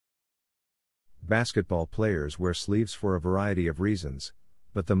Basketball players wear sleeves for a variety of reasons,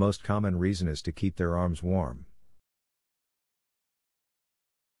 but the most common reason is to keep their arms warm.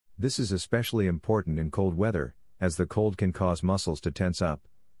 This is especially important in cold weather, as the cold can cause muscles to tense up,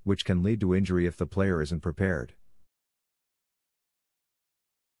 which can lead to injury if the player isn't prepared.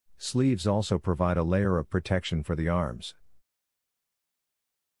 Sleeves also provide a layer of protection for the arms.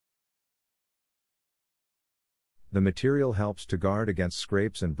 The material helps to guard against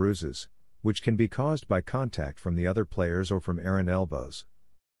scrapes and bruises, which can be caused by contact from the other players or from errant elbows.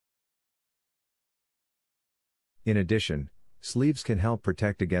 In addition, sleeves can help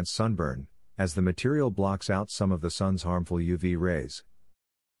protect against sunburn, as the material blocks out some of the sun's harmful UV rays.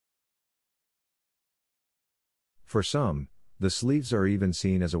 For some, the sleeves are even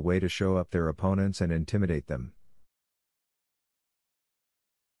seen as a way to show up their opponents and intimidate them.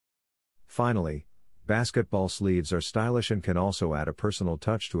 Finally, basketball sleeves are stylish and can also add a personal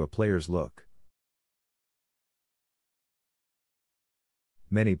touch to a player's look.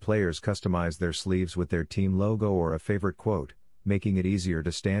 Many players customize their sleeves with their team logo or a favorite quote, making it easier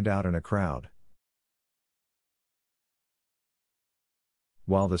to stand out in a crowd.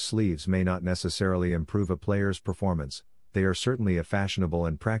 While the sleeves may not necessarily improve a player's performance, they are certainly a fashionable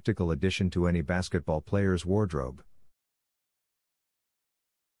and practical addition to any basketball player's wardrobe.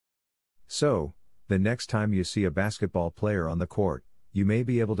 So, the next time you see a basketball player on the court, you may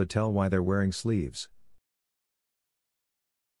be able to tell why they're wearing sleeves.